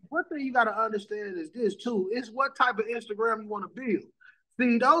stage. One thing you got to understand is this too: it's what type of Instagram you want to build.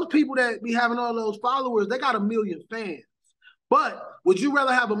 See, those people that be having all those followers, they got 1 million fans. But would you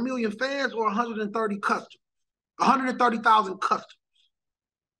rather have 1 million fans or 130 customers, 130,000 customers?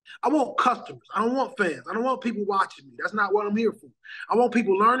 I want customers. I don't want fans. I don't want people watching me. That's not what I'm here for. I want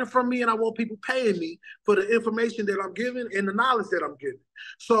people learning from me, and I want people paying me for the information that I'm giving and the knowledge that I'm giving.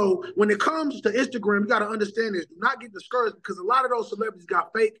 So when it comes to Instagram, you got to understand this. Do not get discouraged because a lot of those celebrities got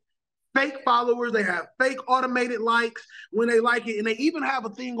fake followers. They have fake automated likes when they like it. And they even have a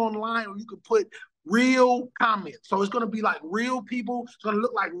thing online where you can put real comments. So it's going to be like real people. It's going to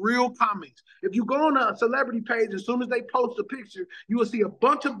look like real comments. If you go on a celebrity page, as soon as they post a picture, you will see a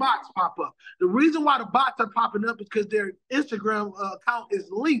bunch of bots pop up. The reason why the bots are popping up is because their Instagram account is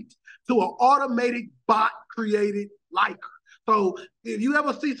linked to an automated bot created liker. So if you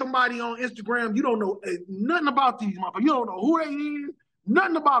ever see somebody on Instagram, you don't know nothing about these motherfuckers. You don't know who they is,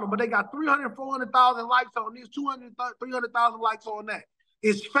 nothing about them, but they got 300, 400,000 likes on this, 200, 300,000 likes on that.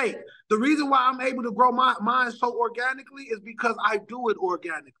 It's fake. The reason why I'm able to grow mine so organically is because I do it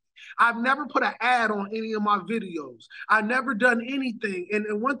organically. I've never put an ad on any of my videos. I've never done anything.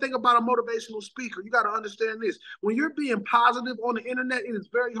 And one thing about a motivational speaker, you got to understand this. When you're being positive on the internet, it is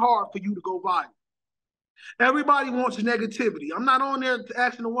very hard for you to go viral. Everybody wants negativity. I'm not on there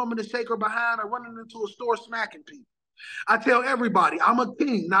asking a woman to shake her behind or running into a store smacking people. I tell everybody, I'm a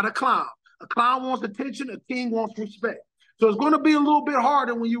king, not a clown. A clown wants attention, a king wants respect. So it's going to be a little bit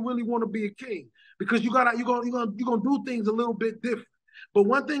harder when you really want to be a king because you're gonna do things a little bit different. But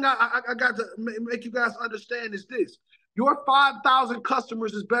one thing I got to make you guys understand is this: your 5,000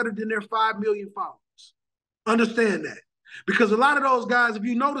 customers is better than their 5 million followers. Understand that, because a lot of those guys, if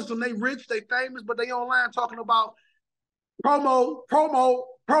you notice them, they rich, they famous, but they online talking about promo.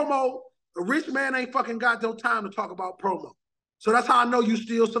 A rich man ain't fucking got no time to talk about promo. So that's how I know you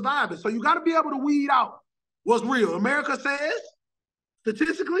still surviving. So you got to be able to weed out what's real. America says,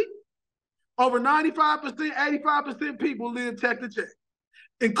 statistically, over 95%, 85% people live check to check,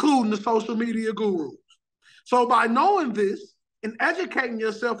 including the social media gurus. So by knowing this and educating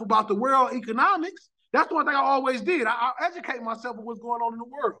yourself about the world economics, that's one thing I always did. I educate myself on what's going on in the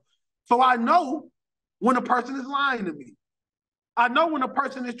world. So I know when a person is lying to me. I know when a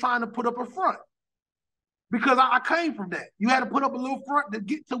person is trying to put up a front. Because I came from that. You had to put up a little front to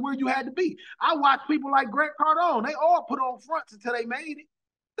get to where you had to be. I watched people like Grant Cardone. They all put on fronts until they made it.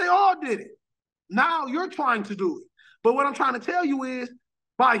 They all did it. Now you're trying to do it. But what I'm trying to tell you is,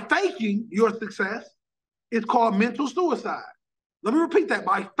 by faking your success, it's called mental suicide. Let me repeat that.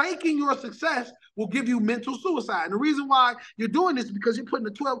 By faking your success will give you mental suicide. And the reason why you're doing this is because you're putting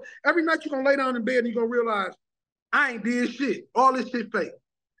the 12, every night you're going to lay down in bed and you're going to realize, I ain't did shit. All this shit fake.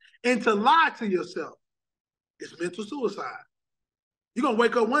 And to lie to yourself, it's mental suicide. You're going to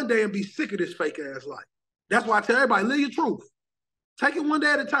wake up one day and be sick of this fake ass life. That's why I tell everybody, live your truth. Take it one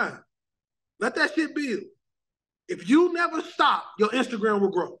day at a time. Let that shit build. If you never stop, your Instagram will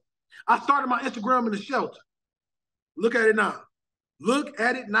grow. I started my Instagram in the shelter. Look at it now. Look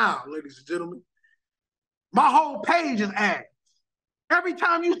at it now, ladies and gentlemen. My whole page is ads. Every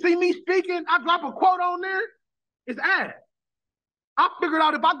time you see me speaking, I drop a quote on there, it's ads. I figured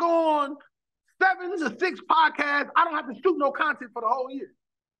out if I go on 7 to 6 podcasts, I don't have to shoot no content for the whole year.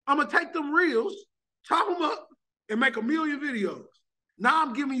 I'm going to take them reels, chop them up, and make 1 million videos. Now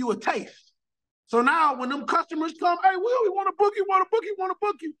I'm giving you a taste. So now when them customers come, hey, Will, we want to book you, want to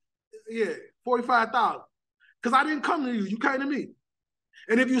book you. Yeah, 45,000. Because I didn't come to you, you came to me.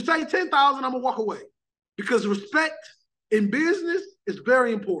 And if you say 10,000, I'm going to walk away. Because respect in business is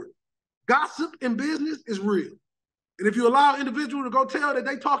very important. Gossip in business is real. And if you allow an individual to go tell that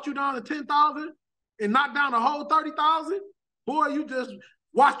they talked you down to 10,000, and knock down a whole 30,000, boy, you just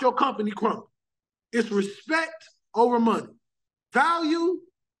watch your company crumble. It's respect over money. Value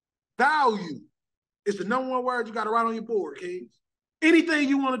is the number one word you got to write on your board, Kings. Anything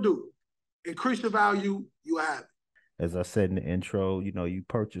you want to do, increase your value, you have it. As I said in the intro, you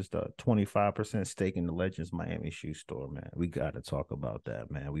purchased a 25% stake in the Legends Miami shoe store, man. We got to talk about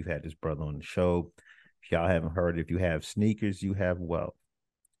that, man. We've had this brother on the show. If y'all haven't heard, if you have sneakers, you have wealth.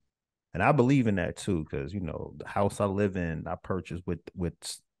 And I believe in that too, because, the house I live in, I purchased with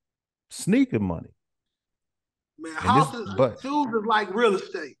sneaker money. Man, shoes is like real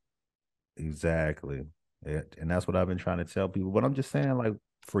estate. Exactly. Yeah, and that's what I've been trying to tell people. But I'm just saying, like,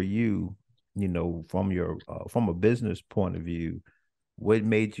 for you, from a business point of view, what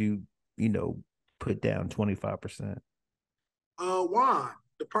made you, put down 25%? Juan,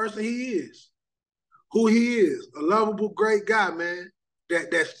 the person he is, who he is, a lovable, great guy, man.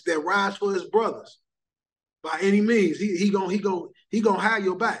 That rides for his brothers by any means. He gonna have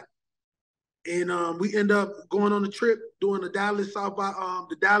your back. And we end up going on the trip doing the Dallas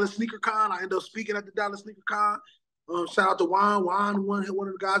the Dallas Sneaker Con. I end up speaking at the Dallas Sneaker Con. Shout out to Juan. Juan, one of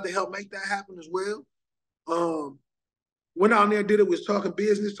the guys that helped make that happen as well. Went out there, did it, was talking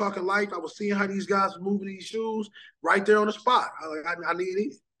business, talking life. I was seeing how these guys were moving these shoes right there on the spot. I need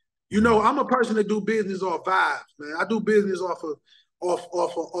it. I'm a person that do business off vibes, man. I do business off of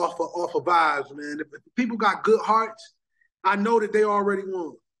vibes, man. If people got good hearts, I know that they already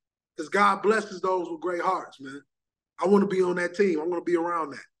won. Because God blesses those with great hearts, man. I want to be on that team. I want to be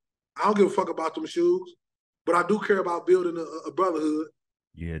around that. I don't give a fuck about them shoes, but I do care about building a brotherhood.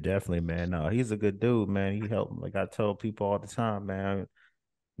 Yeah, definitely, man. No, he's a good dude, man. He helped, like I tell people all the time, man.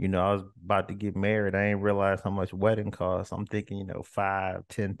 I was about to get married. I ain't realized how much wedding costs. I'm thinking,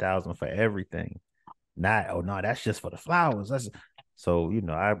 5,000-10,000 for everything. Not, oh no, that's just for the flowers. So,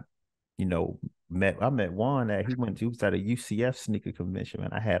 I met Juan that he was at a UCF sneaker convention,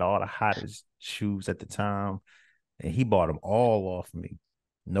 man. I had all the hottest shoes at the time, and he bought them all off me.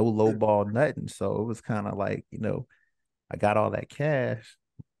 No low ball, nothing. So it was kind of like, I got all that cash,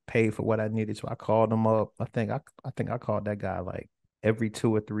 paid for what I needed. So I called him up. I think I called that guy like every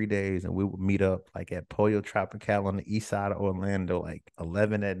 2 or 3 days, and we would meet up like at Pollo Tropical on the east side of Orlando, like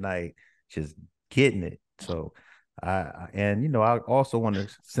 11 at night, just getting it. So I also want to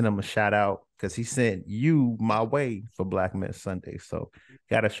send him a shout out because he sent you my way for Black Men Sunday. So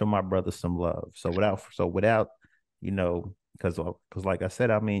got to show my brother some love. So without, because like I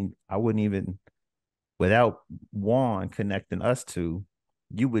said, I mean, I wouldn't even, without Juan connecting us two,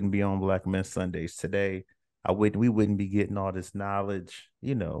 you wouldn't be on Black Men Sundays today. We wouldn't be getting all this knowledge,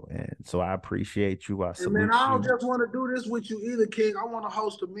 and so I appreciate you. I salute man, I don't you. just want to do this with you either, King. I want to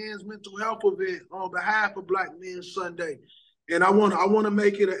host a men's mental health event on behalf of Black Men Sunday. And I want to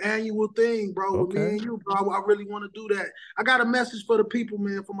make it an annual thing, bro, with me and you, bro. I really want to do that. I got a message for the people,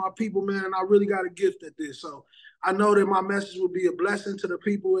 man, for my people, man, and I really got a gift at this. So I know that my message will be a blessing to the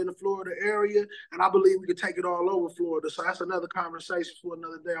people in the Florida area, and I believe we can take it all over Florida. So that's another conversation for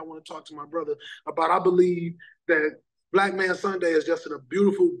another day. I want to talk to my brother about. I believe that Black Man Sunday is just a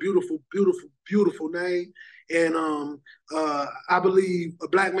beautiful, beautiful, beautiful, beautiful name. And I believe a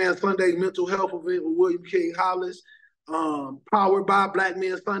Black Man Sunday mental health event with William King Hollis, powered by Black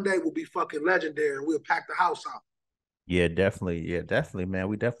Men Sunday, will be fucking legendary, and we'll pack the house out. Yeah, definitely. Yeah, definitely, man.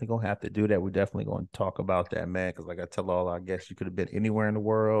 We definitely gonna have to do that. We're definitely gonna talk about that, man. Because like I tell all our guests, you could have been anywhere in the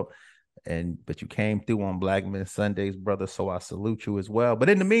world, but you came through on Black Men Sundays, brother. So I salute you as well. But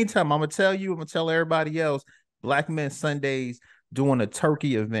in the meantime, I'm gonna tell everybody else, Black Men Sundays doing a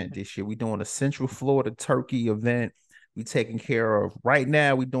turkey event this year. We doing a Central Florida turkey event. We taking care of right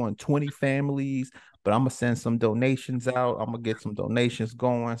now. We doing 20 families. But I'm gonna send some donations out. I'm gonna get some donations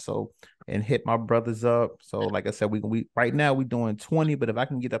going. So and hit my brothers up. So like I said, we right now we doing 20, but if I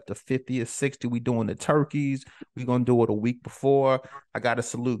can get up to 50 or 60, we doing the turkeys. We're gonna do it a week before. I gotta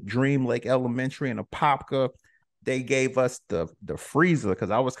salute Dream Lake Elementary and Apopka. They gave us the freezer because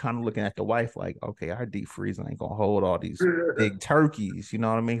I was kind of looking at the wife like, okay, our deep freezer ain't gonna hold all these big turkeys. You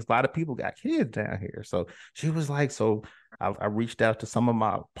know what I mean? A lot of people got kids down here. So she was like, so I reached out to some of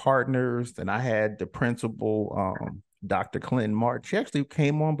my partners, and I had the principal, Dr. Clinton Martin. She actually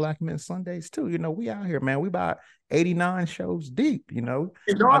came on Black Men Sundays too. We out here, man. We about 89 shows deep, And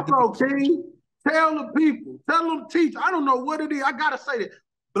also, King, tell the people, tell them, teach. I don't know what it is. I gotta say that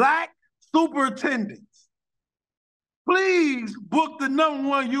Black superintendents, please book the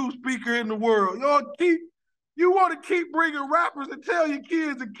 #1 youth speaker in the world. You want to keep bringing rappers and tell your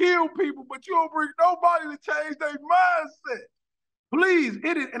kids to kill people, but you don't bring nobody to change their mindset. Please,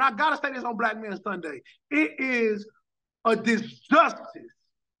 it is, and I gotta say this on Black Men Sunday, it is a disjustice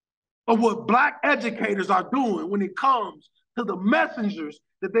of what Black educators are doing when it comes to the messengers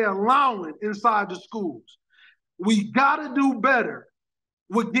that they're allowing inside the schools. We gotta do better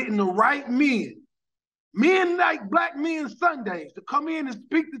with getting the right men like Black Men Sundays, to come in and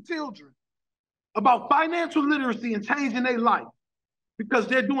speak to children about financial literacy and changing their life, because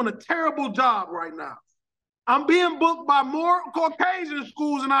they're doing a terrible job right now. I'm being booked by more Caucasian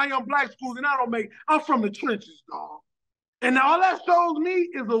schools than I am Black schools, and I'm from the trenches, dog. And all that shows me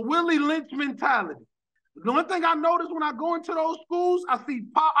is a Willie Lynch mentality. The one thing I notice when I go into those schools, I see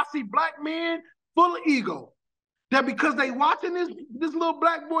Black men full of ego. That because they watching this little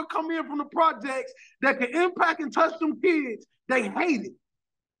Black boy come in from the projects that can impact and touch them kids, they hate it.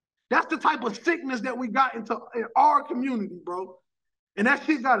 That's the type of sickness that we got in our community, bro. And that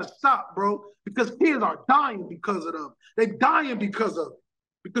shit gotta stop, bro, because kids are dying because of them. They're dying because of it.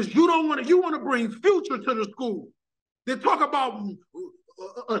 Because you want to bring future to the school. They talk about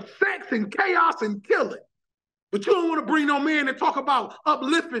sex and chaos and killing. But you don't want to bring no man that talk about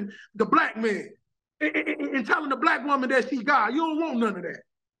uplifting the Black man and telling the Black woman that she God. You don't want none of that.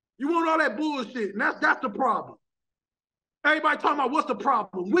 You want all that bullshit, and that's the problem. Everybody talking about what's the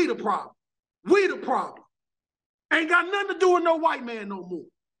problem? We the problem. We the problem. Ain't got nothing to do with no white man no more.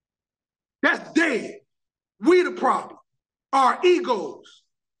 That's dead. We the problem. Our egos,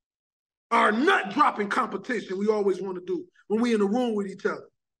 our nut-dropping competition we always want to do when we in a room with each other.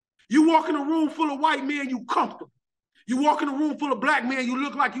 You walk in a room full of white men, you comfortable. You walk in a room full of Black men, you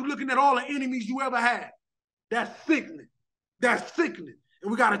look like you looking at all the enemies you ever had. That's sickening. That's sickening.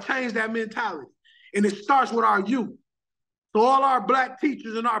 And we got to change that mentality. And it starts with our youth. So all our Black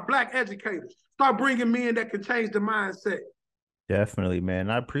teachers and our Black educators, start bringing men that can change the mindset. Definitely, man.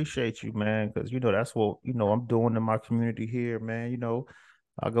 I appreciate you, man, because, that's what, I'm doing in my community here, man.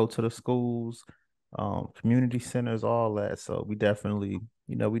 I go to the schools, community centers, all that. So we definitely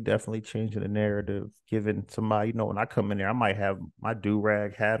changing the narrative, giving somebody, when I come in there, I might have my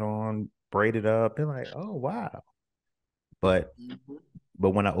do-rag hat on, braided up. They're like, oh, wow. But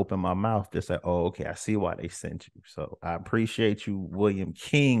when I open my mouth, they're like, oh, okay, I see why they sent you. So I appreciate you, William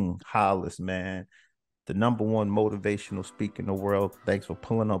King Hollis, man. The #1 motivational speaker in the world. Thanks for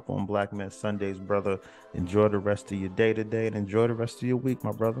pulling up on Black Men Sundays, brother. Enjoy the rest of your day today and enjoy the rest of your week,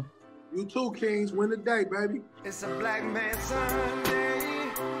 my brother. You too, Kings. Win the day, baby. It's a Black Man Sunday.